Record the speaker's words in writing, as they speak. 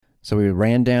So we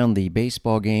ran down the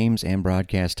baseball games and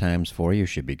broadcast times for you.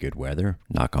 Should be good weather.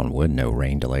 Knock on wood, no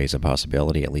rain delays a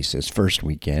possibility, at least this first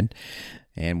weekend.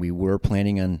 And we were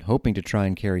planning on hoping to try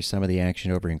and carry some of the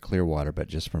action over in Clearwater, but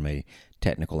just from a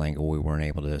technical angle, we weren't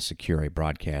able to secure a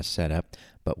broadcast setup.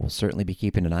 But we'll certainly be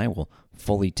keeping an eye. We'll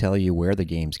fully tell you where the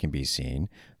games can be seen.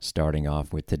 Starting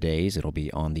off with today's, it'll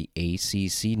be on the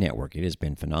ACC network. It has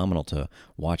been phenomenal to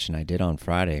watch, and I did on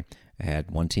Friday. I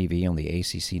had one TV on the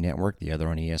ACC network, the other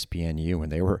on ESPNU,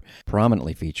 and they were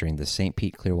prominently featuring the St.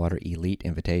 Pete Clearwater Elite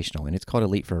Invitational, and it's called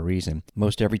Elite for a reason.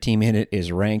 Most every team in it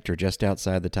is ranked or just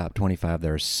outside the top 25.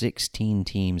 There are 16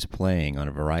 teams playing on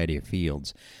a variety of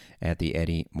fields at the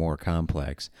Eddie Moore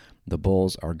Complex. The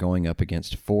Bulls are going up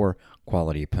against 4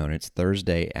 quality opponents.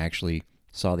 Thursday actually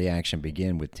saw the action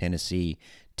begin with Tennessee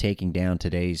taking down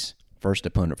today's first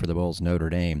opponent for the Bulls, Notre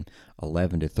Dame,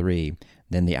 11-3.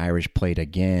 Then the Irish played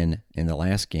again in the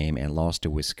last game and lost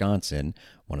to Wisconsin,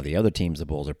 one of the other teams the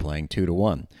Bulls are playing,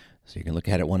 2-1. So you can look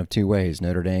at it one of two ways.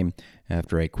 Notre Dame,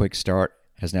 after a quick start,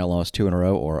 has now lost 2 in a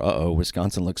row, or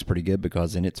Wisconsin looks pretty good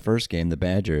because in its first game, the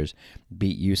Badgers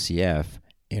beat UCF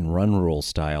in run rule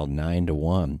style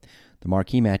 9-1. The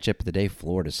marquee matchup of the day,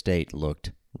 Florida State,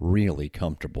 looked really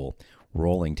comfortable,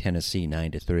 rolling Tennessee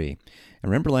 9-3. And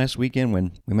remember last weekend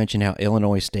when we mentioned how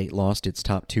Illinois State lost its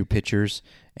top 2 pitchers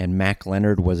and Mac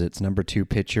Leonard was its number 2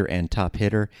 pitcher and top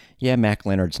hitter? Yeah, Mac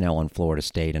Leonard's now on Florida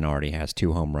State and already has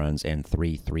 2 home runs and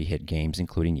 3 three-hit games,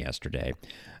 including yesterday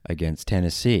against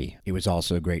Tennessee. It was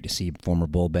also great to see former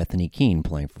Bull Bethany Keene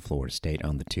playing for Florida State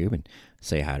on the tube, and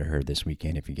say hi to her this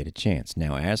weekend if you get a chance.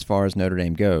 Now, as far as Notre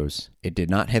Dame goes, it did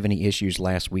not have any issues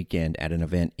last weekend at an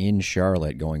event in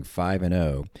Charlotte, going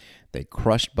 5-0. They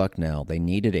crushed Bucknell. They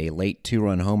needed a late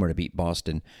 2-run homer to beat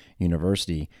Boston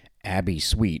University. Abby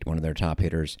Sweet, one of their top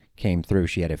hitters, came through.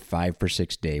 She had a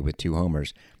 5-for-6 day with 2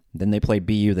 homers. Then they played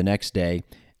BU the next day,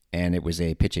 and it was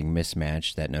a pitching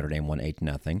mismatch that Notre Dame won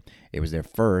 8-0. It was their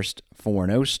first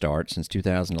 4-0 start since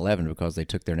 2011 because they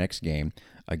took their next game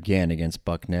again against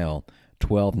Bucknell,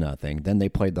 12-0. Then they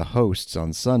played the hosts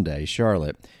on Sunday,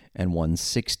 Charlotte, and won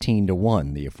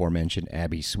 16-1. The aforementioned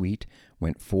Abby Sweet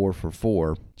went 4 for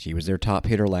 4. She was their top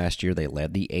hitter last year. They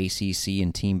led the ACC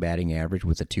in team batting average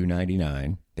with a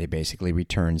 .299. They basically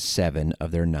returned 7 of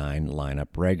their 9 lineup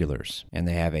regulars. And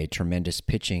they have a tremendous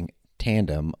pitching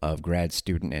tandem of grad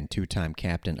student and 2-time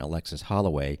captain Alexis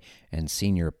Holloway and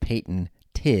senior Peyton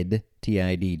Tidd,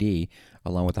 T-I-D-D,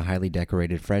 along with a highly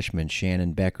decorated freshman,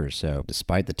 Shannon Becker. So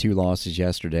despite the 2 losses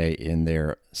yesterday in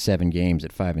their 7 games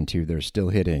at 5-2, they're still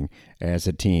hitting as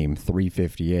a team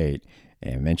 .358.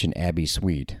 And mention Abby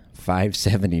Sweet,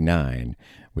 .579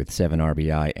 with 7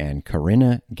 RBI, and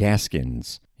Corinna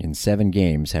Gaskins in 7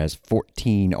 games has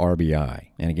 14 RBI.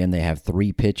 And again, they have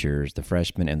 3 pitchers, the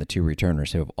freshmen and the 2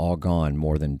 returners, who have all gone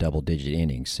more than double-digit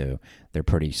innings, so they're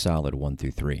pretty solid 1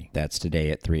 through 3. That's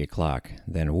today at 3 o'clock.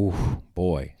 Then,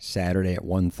 Saturday at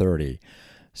 1:30,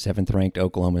 7th-ranked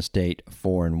Oklahoma State,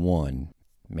 4-1.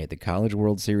 Made the College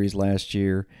World Series last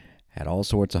year, had all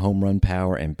sorts of home run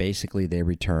power, and basically they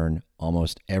return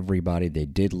almost everybody. They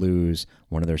did lose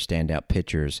one of their standout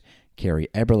pitchers, Carrie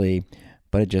Eberle,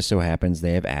 but it just so happens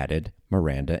they have added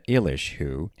Miranda Illich,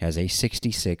 who has a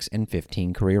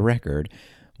 66-15 career record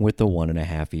with the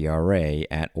 1.5 ERA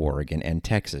at Oregon and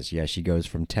Texas. Yes, she goes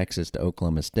from Texas to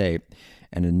Oklahoma State.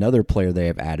 And another player they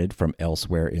have added from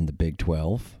elsewhere in the Big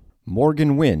 12,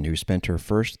 Morgan Wynn, who spent her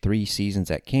first 3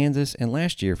 seasons at Kansas and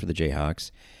last year for the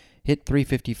Jayhawks, hit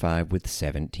 .355 with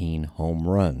 17 home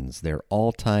runs. Their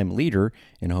all-time leader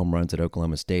in home runs at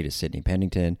Oklahoma State is Sidney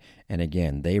Pennington, and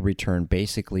again, they return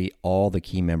basically all the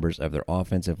key members of their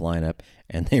offensive lineup,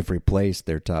 and they've replaced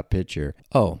their top pitcher.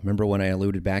 Oh, remember when I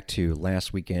alluded back to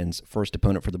last weekend's first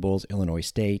opponent for the Bulls, Illinois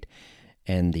State,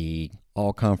 and the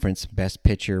all-conference best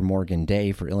pitcher, Morgan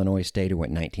Day, for Illinois State, who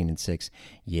went 19-6?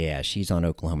 Yeah, she's on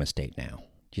Oklahoma State now.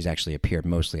 She's actually appeared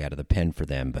mostly out of the pen for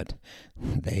them, but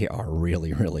they are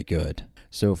really, really good.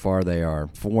 So far, they are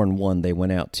 4-1. They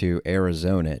went out to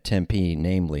Arizona at Tempe,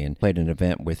 namely, and played an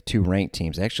event with 2 ranked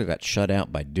teams. They actually got shut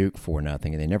out by Duke 4-0,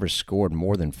 and they never scored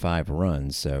more than 5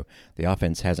 runs. So the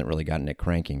offense hasn't really gotten it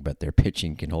cranking, but their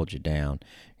pitching can hold you down.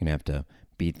 You're going to have to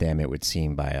beat them, it would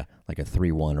seem, by a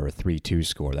 3-1 or a 3-2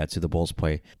 score. That's who the Bulls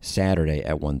play Saturday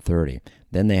at 1:30.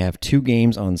 Then they have 2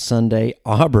 games on Sunday.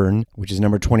 Auburn, which is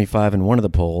number 25 in one of the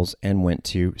polls, and went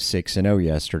to 6-0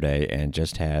 yesterday and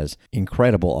just has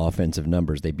incredible offensive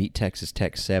numbers. They beat Texas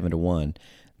Tech 7-1.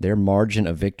 Their margin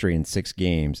of victory in 6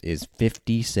 games is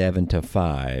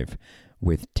 57-5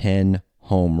 with 10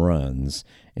 home runs.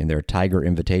 In their Tiger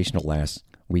Invitational last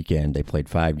weekend, they played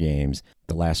 5 games.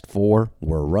 The last 4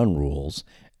 were run rules,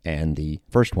 and the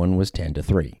first one was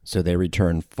 10-3. So they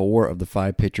returned 4 of the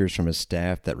 5 pitchers from a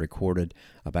staff that recorded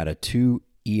about a 2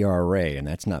 ERA, and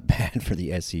that's not bad for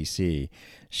the SEC.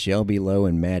 Shelby Lowe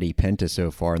and Maddie Penta so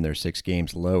far in their 6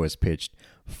 games. Lowe has pitched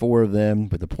 4 of them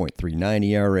with a .39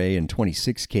 ERA and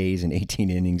 26 Ks in 18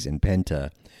 innings, and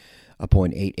Penta a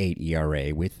 .88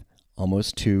 ERA with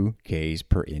almost 2 Ks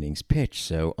per innings pitched.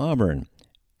 So Auburn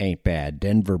ain't bad.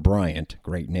 Denver Bryant,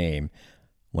 great name,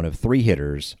 one of 3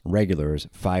 hitters, regulars,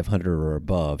 500 or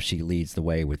above. She leads the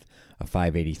way with a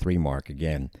 .583 mark.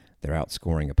 Again, they're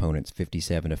outscoring opponents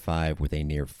 57-5 with a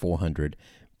near .400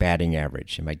 batting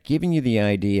average. Am I giving you the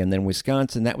idea? And then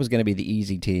Wisconsin, that was going to be the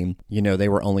easy team. You know, they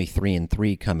were only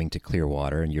 3-3 coming to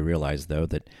Clearwater, and you realize, though,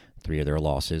 that 3 of their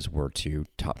losses were to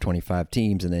top 25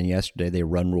 teams. And then yesterday they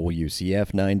run rule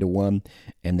UCF 9-1,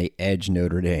 and they edge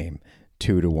Notre Dame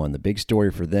 2-1. The big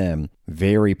story for them,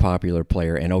 very popular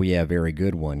player, and oh yeah, very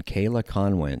good one, Kayla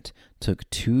Conwent took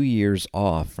 2 years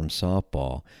off from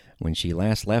softball. When she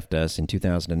last left us in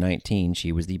 2019,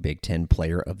 she was the Big Ten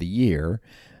Player of the Year,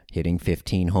 hitting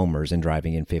 15 homers and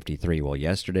driving in 53. Well,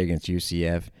 yesterday against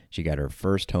UCF, she got her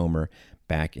first homer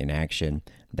back in action.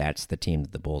 That's the team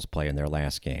that the Bulls play in their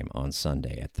last game on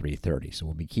Sunday at 3:30. So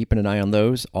we'll be keeping an eye on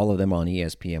those, all of them on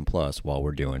ESPN Plus while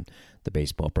we're doing the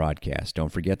baseball broadcast.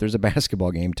 Don't forget there's a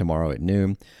basketball game tomorrow at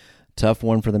noon. Tough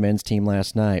one for the men's team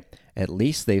last night. At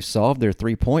least they've solved their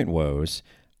three-point woes.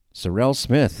 Sorrell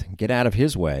Smith, get out of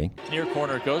his way. Near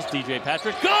corner goes DJ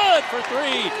Patrick. Good for 3.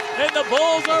 And the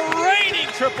Bulls are raining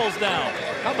triples down.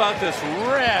 How about this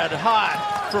red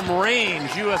hot from range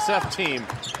USF team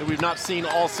that we've not seen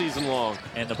all season long?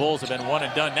 And the Bulls have been one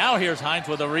and done. Now here's Hines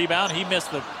with a rebound. He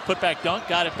missed the putback dunk,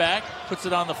 got it back, puts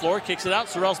it on the floor, kicks it out.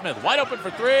 Sorrell Smith wide open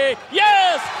for 3.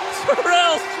 Yes!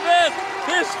 Sorrell Smith,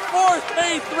 his 4th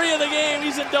made 3 of the game.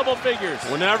 He's in double figures.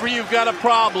 Whenever you've got a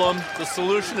problem, the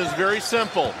solution is very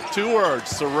simple. 2 words,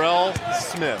 Sorrell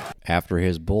Smith. After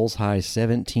his Bulls high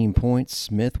 17 points,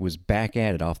 Smith was back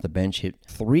at it off the bench, hit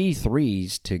 3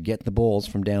 threes to get the Bulls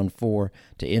from down 4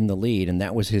 to in the lead, and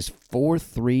that was his 4th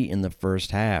 3 in the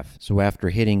first half. So after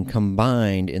hitting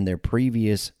combined in their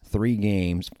previous 3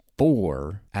 games,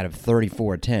 4 out of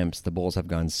 34 attempts, the Bulls have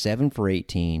gone 7 for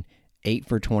 18, 8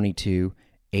 for 22,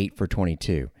 8 for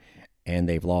 22. And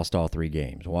they've lost all 3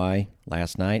 games. Why?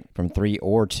 Last night, from 3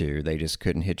 or 2, they just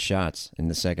couldn't hit shots in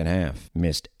the second half.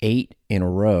 Missed 8 in a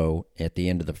row at the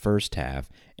end of the first half,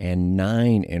 and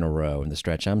 9 in a row in the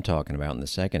stretch I'm talking about in the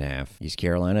second half. East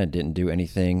Carolina didn't do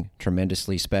anything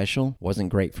tremendously special.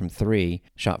 Wasn't great from 3.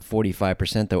 Shot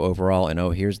 45% though overall, and oh,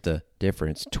 here's the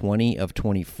difference. 20 of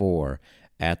 24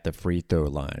 at the free throw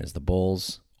line, as the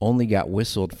Bulls only got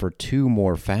whistled for 2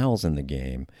 more fouls in the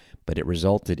game, but it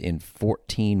resulted in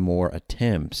 14 more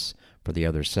attempts for the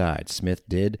other side. Smith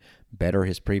did better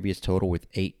his previous total with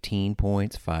 18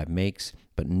 points, 5 makes,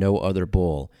 but no other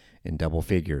Bull in double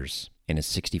figures in a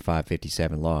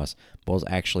 65-57 loss. Bulls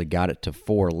actually got it to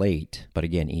 4 late, but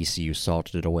again, ECU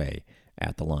salted it away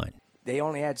at the line. They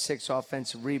only had 6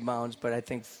 offensive rebounds, but I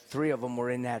think 3 of them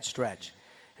were in that stretch.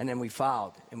 And then we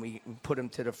fouled, and we put them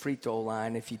to the free throw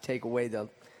line. If you take away the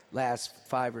last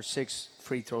 5 or 6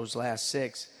 free throws, last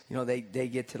 6, you know, they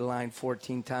get to the line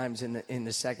 14 times in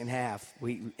the second half.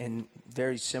 And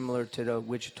very similar to the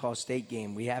Wichita State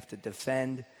game, we have to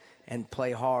defend and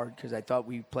play hard, because I thought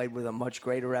we played with a much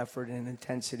greater effort and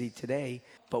intensity today,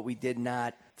 but we did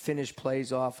not finish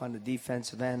plays off on the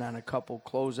defensive end on a couple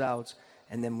closeouts,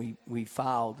 and then we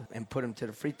fouled and put them to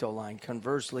the free throw line.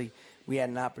 Conversely, we had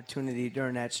an opportunity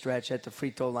during that stretch at the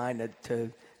free throw line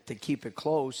to keep it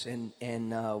close, and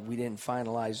we didn't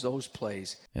finalize those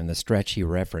plays. And the stretch he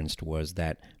referenced was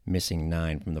that missing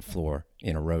 9 from the floor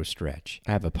in a row stretch.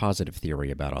 I have a positive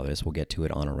theory about all this. We'll get to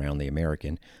it on Around the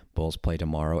American. Bulls play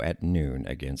tomorrow at noon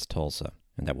against Tulsa,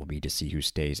 and that will be to see who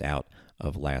stays out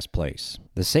of last place.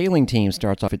 The sailing team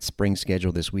starts off its spring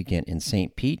schedule this weekend in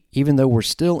St. Pete. Even though we're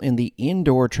still in the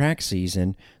indoor track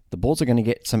season, the Bulls are going to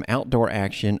get some outdoor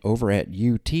action over at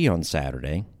UT on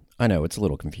Saturday. I know, it's a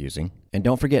little confusing. And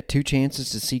don't forget 2 chances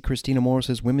to see Christina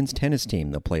Morris's women's tennis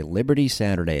team. They'll play Liberty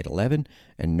Saturday at 11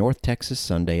 and North Texas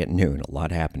Sunday at noon. A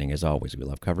lot happening, as always. We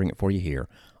love covering it for you here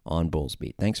on Bulls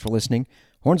Beat. Thanks for listening.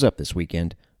 Horns up this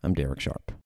weekend. I'm Derek Sharp.